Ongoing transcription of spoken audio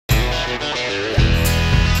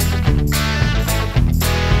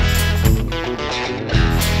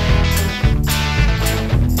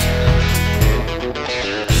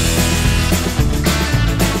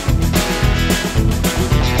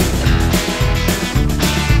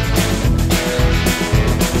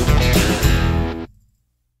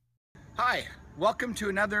Welcome to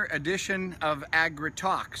another edition of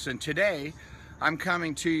Agri-Treks, and today I'm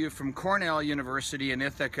coming to you from Cornell University in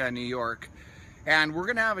Ithaca, New York, and we're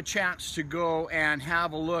going to have a chance to go and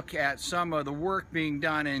have a look at some of the work being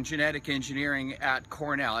done in genetic engineering at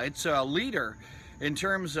Cornell. It's a leader in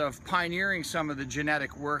terms of pioneering some of the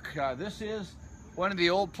genetic work. This is one of the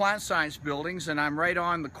old plant science buildings, and I'm right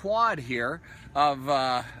on the quad here of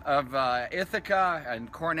Ithaca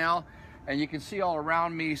and Cornell. And you can see all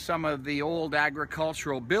around me some of the old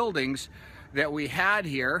agricultural buildings that we had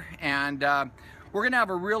here. And we're going to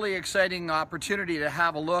have a really exciting opportunity to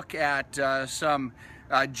have a look at some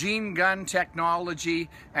gene gun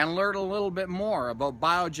technology and learn a little bit more about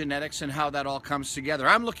biogenetics and how that all comes together.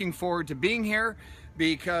 I'm looking forward to being here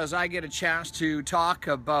because I get a chance to talk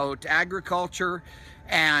about agriculture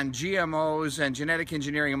and GMOs and genetic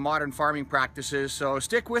engineering and modern farming practices. So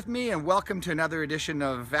stick with me and welcome to another edition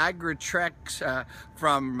of Agri-Treks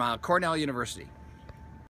from Cornell University.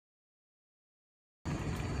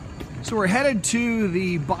 So we're headed to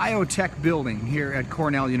the biotech building here at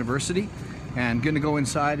Cornell University and going to go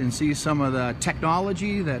inside and see some of the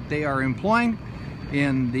technology that they are employing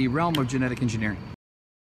in the realm of genetic engineering.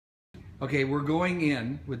 Okay, we're going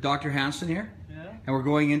in with Dr. Hansen here. And we're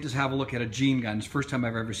going in to have a look at a gene gun. It's the first time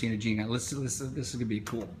I've ever seen a gene gun. This is going to be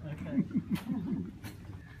cool. Okay.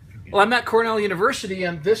 Well, I'm at Cornell University,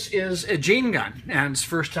 and this is a gene gun. And it's the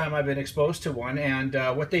first time I've been exposed to one. And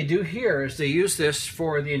what they do here is they use this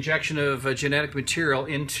for the injection of genetic material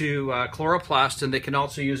into chloroplast, and they can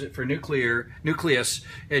also use it for nucleus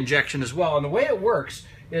injection as well. And the way it works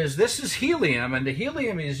is this is helium, and the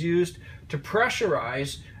helium is used to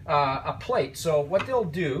pressurize a plate. So what they'll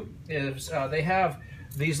do is they have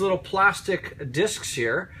these little plastic discs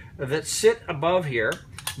here that sit above here.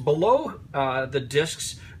 Below the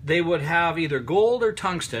discs they would have either gold or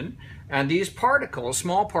tungsten, and these particles,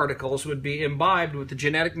 small particles, would be imbibed with the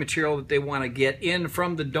genetic material that they want to get in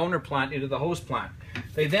from the donor plant into the host plant.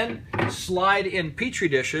 They then slide in petri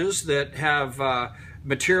dishes that have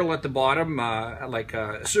material at the bottom, like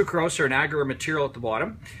sucrose or an agar material at the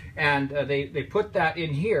bottom, and they put that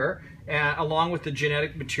in here along with the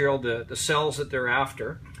genetic material, the cells that they're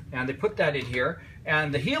after, and they put that in here,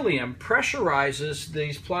 and the helium pressurizes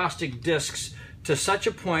these plastic discs to such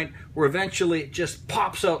a point where eventually it just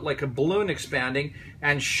pops out like a balloon expanding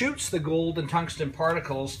and shoots the gold and tungsten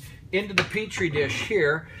particles into the petri dish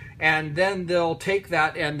here. And then they'll take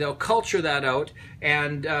that and they'll culture that out,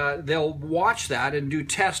 and they'll watch that and do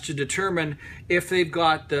tests to determine if they've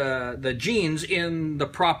got the genes in the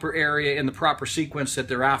proper area, in the proper sequence that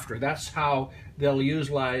they're after. That's how they'll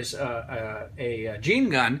utilize a gene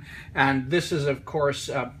gun. And this is, of course,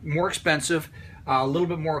 more expensive, a little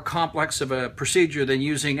bit more complex of a procedure than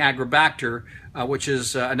using Agribacter, which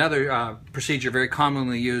is another procedure very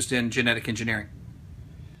commonly used in genetic engineering.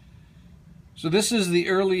 So this is the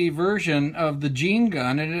early version of the gene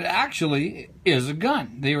gun, and it actually is a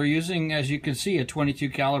gun. They were using, as you can see, a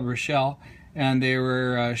 .22 caliber shell, and they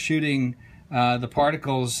were shooting the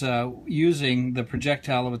particles using the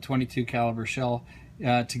projectile of a .22 caliber shell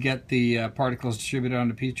to get the particles distributed on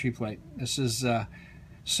the petri plate. This is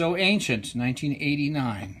so ancient,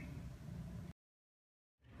 1989.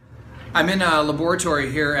 I'm in a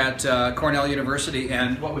laboratory here at Cornell University,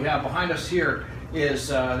 and what we have behind us here is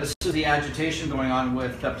this is the agitation going on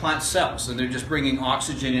with plant cells, and they're just bringing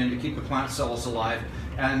oxygen in to keep the plant cells alive,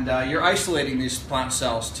 and you're isolating these plant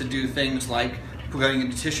cells to do things like going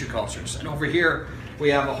into tissue cultures. And over here we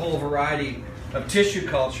have a whole variety of tissue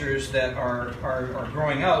cultures that are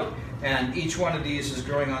growing out, and each one of these is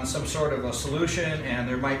growing on some sort of a solution, and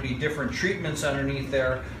there might be different treatments underneath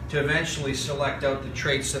there to eventually select out the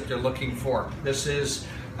traits that they're looking for. This is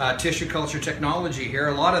tissue culture technology here.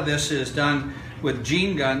 A lot of this is done with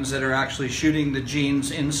gene guns that are actually shooting the genes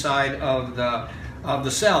inside of the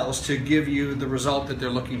cells to give you the result that they're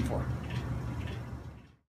looking for.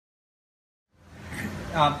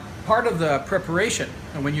 Part of the preparation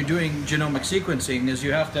when you're doing genomic sequencing is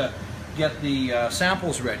you have to get the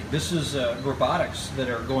samples ready. This is robotics that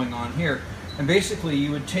are going on here, and basically you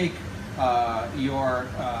would take your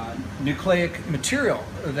nucleic material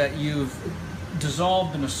that you've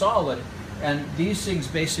dissolved in a solid, and these things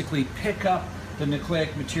basically pick up the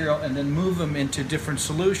nucleic material and then move them into different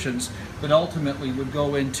solutions that ultimately would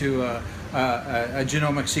go into a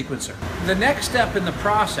genomic sequencer. The next step in the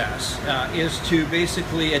process is to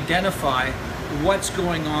basically identify what's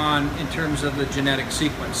going on in terms of the genetic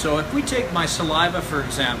sequence. So if we take my saliva, for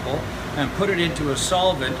example, and put it into a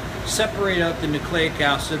solvent, separate out the nucleic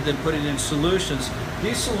acid, then put it in solutions.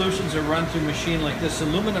 These solutions are run through a machine like this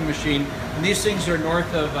aluminum machine, and these things are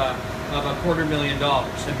north of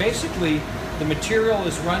 $250,000. And basically, the material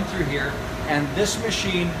is run through here, and this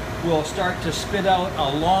machine will start to spit out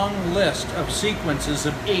a long list of sequences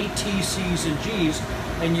of A, T, C's, and G's,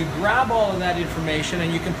 and you grab all of that information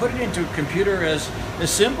and you can put it into a computer as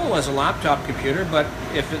simple as a laptop computer, but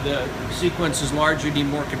if the sequence is large, you need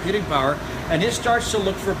more computing power, and it starts to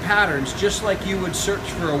look for patterns just like you would search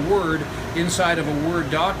for a word inside of a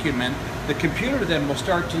Word document. The computer then will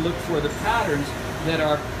start to look for the patterns that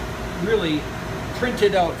are really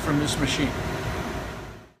printed out from this machine.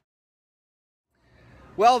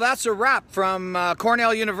 Well, that's a wrap from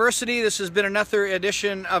Cornell University. This has been another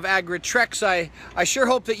edition of Agri-Treks. I sure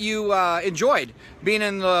hope that you enjoyed being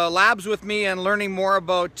in the labs with me and learning more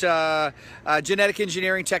about genetic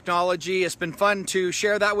engineering technology. It's been fun to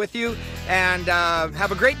share that with you. And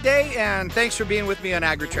have a great day, and thanks for being with me on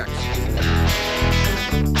Agri-Treks.